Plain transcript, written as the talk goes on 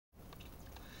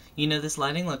You know, this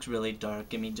lighting looks really dark.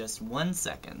 Give me just 1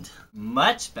 second.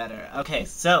 Much better. Okay,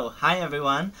 so, hi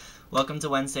everyone. Welcome to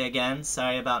Wednesday again.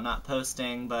 Sorry about not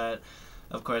posting, but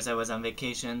of course I was on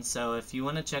vacation. So if you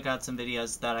want to check out some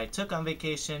videos that I took on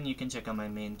vacation, you can check out my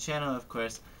main channel, of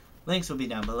course. Links will be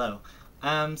down below.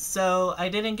 So I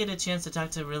didn't get a chance to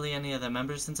talk to really any of the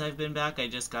members since I've been back. I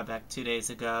just got back 2 days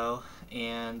ago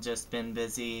and just been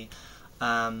busy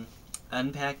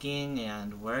unpacking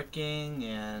and working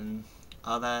and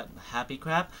all that happy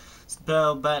crap.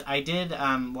 But I did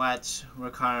watch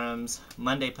Rakaram's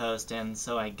Monday post, and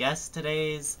so I guess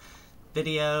today's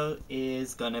video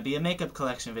is gonna be a makeup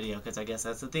collection video, because I guess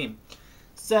that's the theme.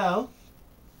 So,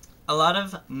 a lot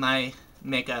of my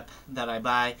makeup that I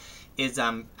buy is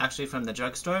actually from the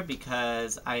drugstore,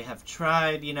 because I have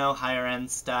tried, you know, higher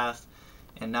end stuff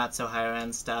and not so higher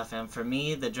end stuff, and for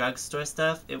me, the drugstore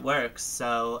stuff, it works,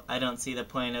 so I don't see the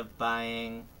point of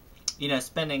buying, you know,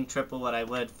 spending triple what I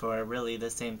would for really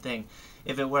the same thing.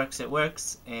 If it works, it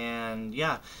works, and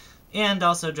yeah. And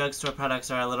also, drugstore products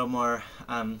are a little more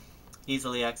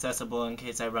easily accessible. In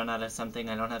case I run out of something,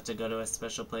 I don't have to go to a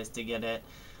special place to get it.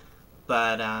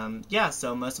 But yeah,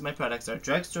 so most of my products are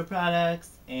drugstore products,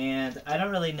 and I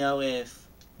don't really know if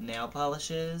nail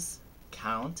polishes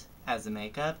count as a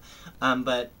makeup,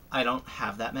 but I don't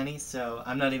have that many, so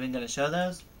I'm not even going to show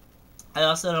those. I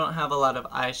also don't have a lot of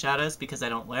eyeshadows because I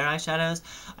don't wear eyeshadows.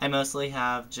 I mostly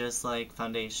have just like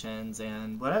foundations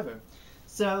and whatever.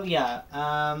 So yeah,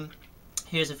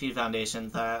 here's a few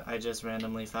foundations that I just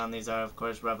randomly found. These are, of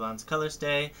course, Revlon's Color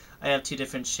Stay. I have 2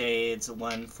 different shades,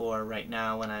 one for right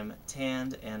now when I'm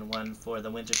tanned and one for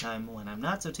the wintertime when I'm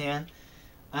not so tan.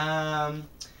 I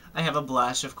have a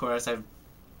blush, of course. I've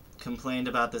complained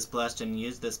about this blush and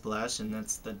used this blush, and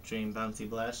that's the Dream Bouncy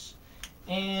Blush.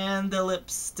 And the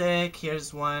lipstick,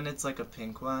 here's one, it's like a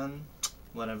pink one,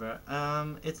 whatever,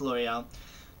 it's L'Oreal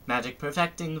Magic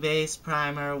Perfecting Base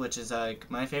Primer, which is like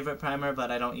my favorite primer, but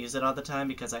I don't use it all the time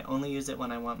because I only use it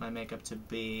when I want my makeup to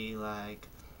be like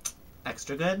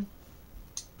extra good.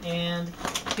 And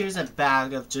here's a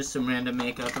bag of just some random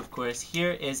makeup, of course.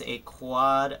 Here is a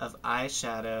quad of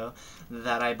eyeshadow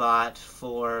that I bought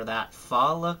for that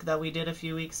fall look that we did a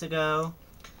few weeks ago.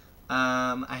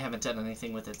 I haven't done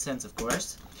anything with it since, of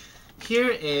course. Here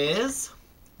is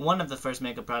one of the first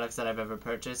makeup products that I've ever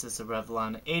purchased. It's a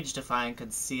Revlon Age Defying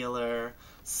Concealer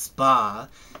Spa,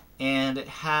 and it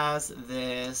has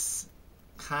this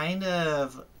kind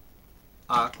of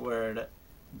awkward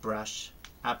brush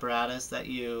apparatus that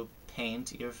you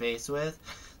paint your face with.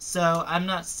 So I'm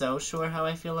not so sure how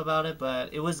I feel about it,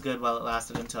 but it was good while it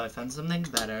lasted until I found something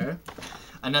better.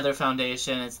 Another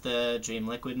foundation is the Dream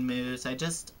Liquid Mousse. I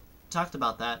just talked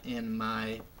about that in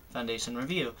my foundation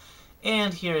review.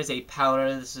 And here is a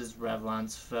powder. This is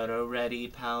Revlon's Photo Ready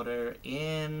powder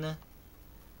in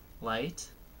light.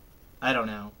 I don't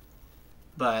know,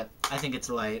 but I think it's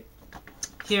light.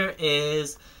 Here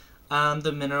is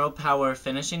the Mineral Power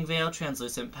Finishing Veil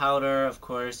Translucent Powder. Of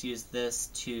course, use this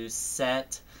to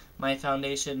set my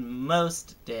foundation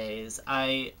most days.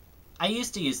 I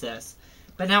used to use this,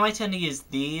 but now I tend to use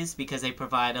these because they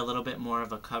provide a little bit more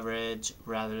of a coverage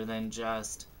rather than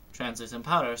just translucent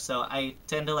powder. So I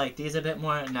tend to like these a bit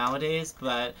more nowadays,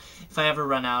 but if I ever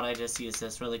run out, I just use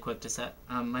this really quick to set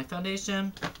my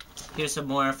foundation. Here's some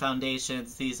more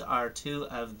foundations. These are 2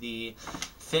 of the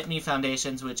Fit Me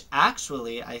foundations, which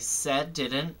actually I said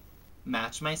didn't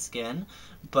match my skin,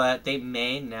 but they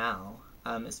may now,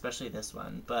 especially this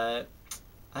one, but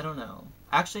I don't know.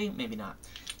 Actually, maybe not.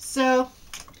 So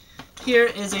here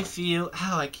is a few.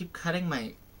 Ow, I keep cutting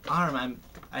my arm.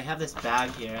 I have this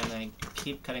bag here, and I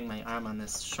keep cutting my arm on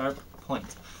this sharp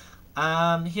point.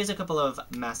 Here's a couple of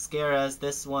mascaras.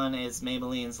 This one is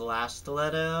Maybelline's Lash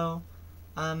Stiletto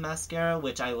mascara,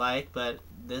 which I like, but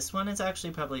this one is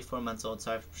actually probably 4 months old,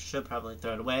 so I should probably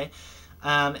throw it away.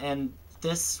 And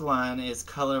this one is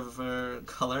CoverGirl's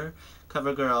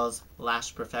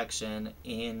Lash Perfection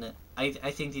in, I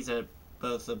think these are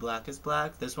both the blackest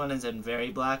black. This one is in very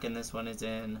black, and this one is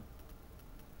in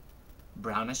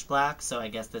brownish black, so I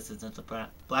guess this isn't the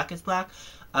blackest black,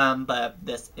 but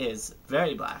this is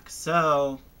very black.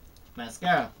 So,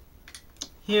 mascara.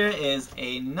 Here is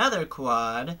another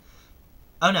quad.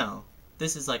 Oh no,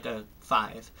 this is like a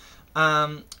 5.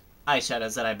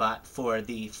 Eyeshadows that I bought for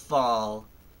the fall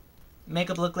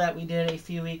makeup look that we did a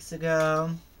few weeks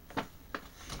ago.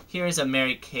 Here's a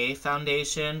Mary Kay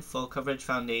foundation, full coverage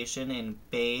foundation in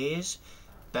beige.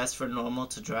 Best for normal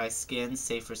to dry skin,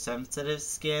 safe for sensitive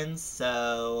skin.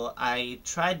 So I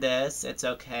tried this. It's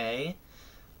okay.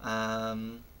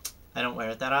 I don't wear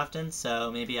it that often,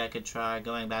 so maybe I could try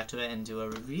going back to it and do a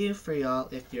review for y'all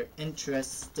if you're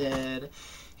interested.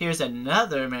 Here's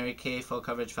another Mary Kay full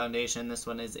coverage foundation. This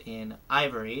one is in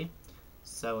Ivory.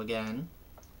 So again,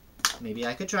 maybe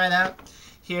I could try that.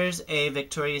 Here's a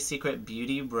Victoria's Secret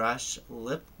Beauty Brush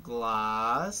Lip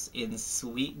Gloss in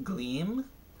Sweet Gleam.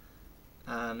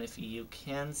 If you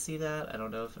can see that, I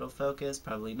don't know if it'll focus,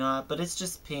 probably not, but it's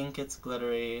just pink, it's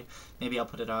glittery. Maybe I'll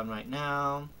put it on right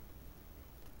now.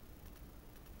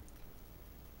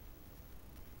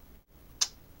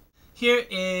 Here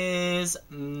is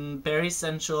Bare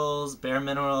Essentials Bare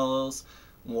Minerals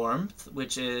Warmth,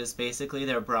 which is basically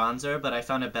their bronzer, but I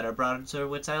found a better bronzer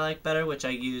which I like better, which I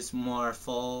use more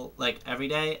full, like every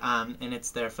day, and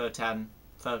it's their faux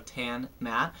tan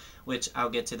matte, which I'll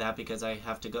get to that because I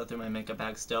have to go through my makeup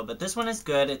bag still. But this one is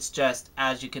good. It's just,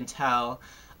 as you can tell,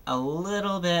 a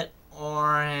little bit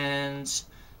orange.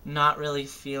 Not really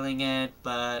feeling it,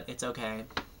 but it's okay.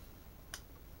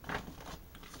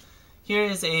 Here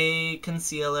is a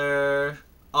concealer.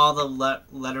 All the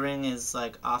lettering is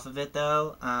like off of it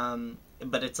though,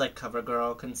 but it's like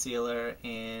CoverGirl concealer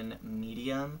in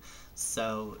medium.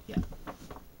 So yeah.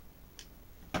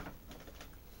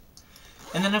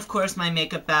 And then, of course, my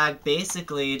makeup bag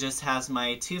basically just has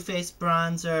my Too Faced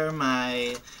bronzer,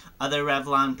 my other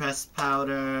Revlon pressed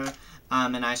powder,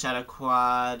 an eyeshadow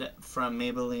quad from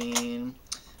Maybelline,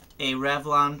 a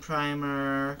Revlon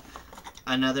primer,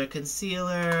 another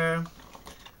concealer,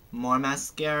 more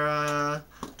mascara,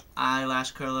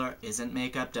 eyelash curler isn't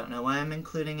makeup, don't know why I'm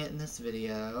including it in this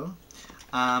video,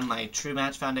 my True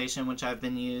Match foundation, which I've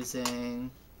been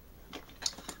using,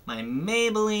 my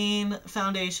Maybelline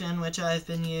foundation, which I've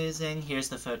been using. Here's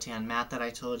the faux tan matte that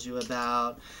I told you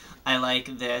about. I like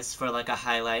this for like a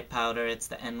highlight powder. It's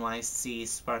the NYC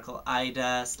Sparkle Eye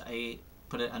Dust. I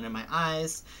put it under my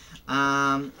eyes.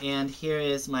 And here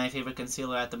is my favorite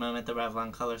concealer at the moment, the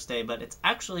Revlon Color Stay, but it's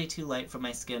actually too light for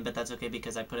my skin, but that's okay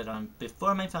because I put it on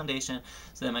before my foundation,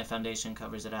 so that my foundation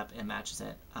covers it up and matches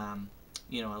it,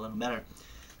 you know, a little better.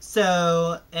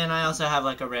 So, and I also have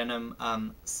like a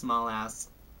random small ass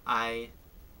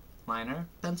eyeliner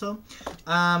pencil.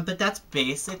 But that's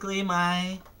basically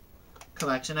my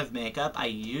collection of makeup. I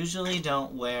usually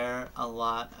don't wear a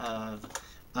lot of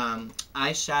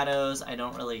eyeshadows. I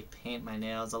don't really paint my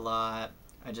nails a lot.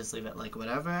 I just leave it like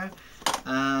whatever.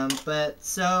 But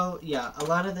so yeah, a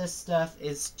lot of this stuff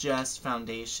is just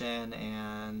foundation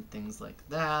and things like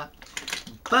that.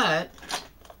 But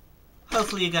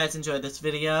hopefully you guys enjoyed this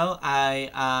video.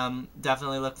 I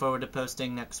definitely look forward to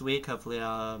posting next week. Hopefully,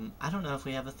 I don't know if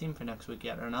we have a theme for next week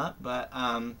yet or not, but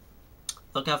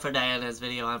look out for Diana's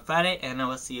video on Friday, and I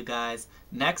will see you guys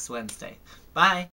next Wednesday. Bye!